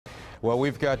Well,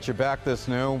 we've got you back this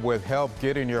noon with help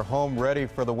getting your home ready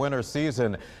for the winter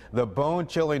season. The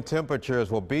bone-chilling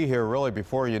temperatures will be here really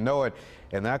before you know it,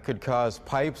 and that could cause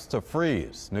pipes to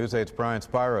freeze. News 8's Brian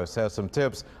Spyros has some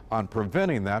tips on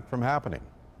preventing that from happening.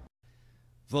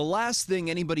 The last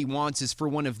thing anybody wants is for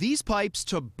one of these pipes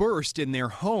to burst in their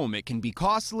home. It can be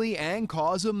costly and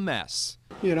cause a mess.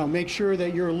 You know, make sure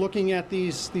that you're looking at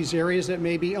these areas that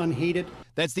may be unheated.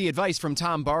 That's the advice from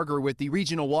Tom Barger with the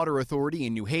Regional Water Authority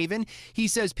in New Haven. He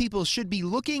says people should be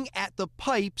looking at the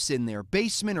pipes in their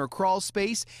basement or crawl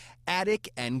space, attic,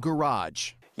 and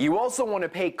garage. You also want to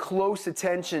pay close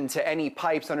attention to any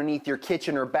pipes underneath your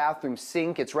kitchen or bathroom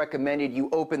sink. It's recommended you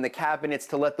open the cabinets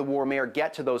to let the warm air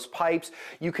get to those pipes.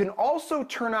 You can also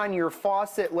turn on your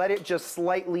faucet, let it just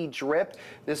slightly drip.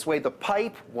 This way the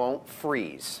pipe won't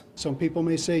freeze. Some people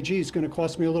may say, gee, it's going to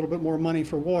cost me a little bit more money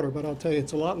for water, but I'll tell you,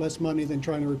 it's a lot less money than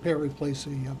trying to repair or replace a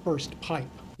burst pipe.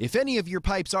 If any of your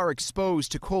pipes are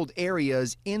exposed to cold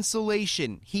areas,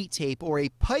 insulation, heat tape, or a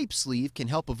pipe sleeve can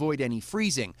help avoid any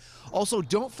freezing. Also,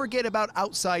 don't forget about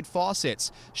outside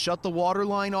faucets. Shut the water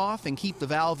line off and keep the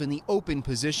valve in the open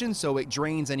position so it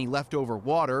drains any leftover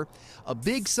water. A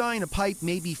big sign a pipe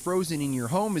may be frozen in your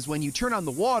home is when you turn on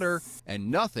the water and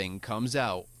nothing comes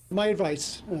out. My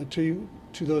advice to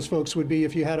those folks would be,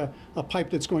 if you had a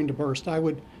pipe that's going to burst, I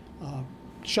would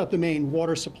shut the main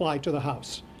water supply to the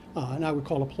house. And I would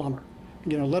call a plumber.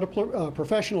 You know, let a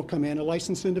professional come in, a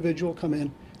licensed individual come in,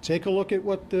 take a look at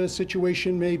what the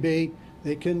situation may be.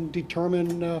 They can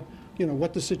determine, you know,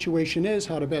 what the situation is,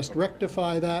 how to best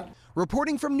rectify that.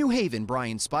 Reporting from New Haven,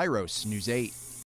 Brian Spyros, News 8.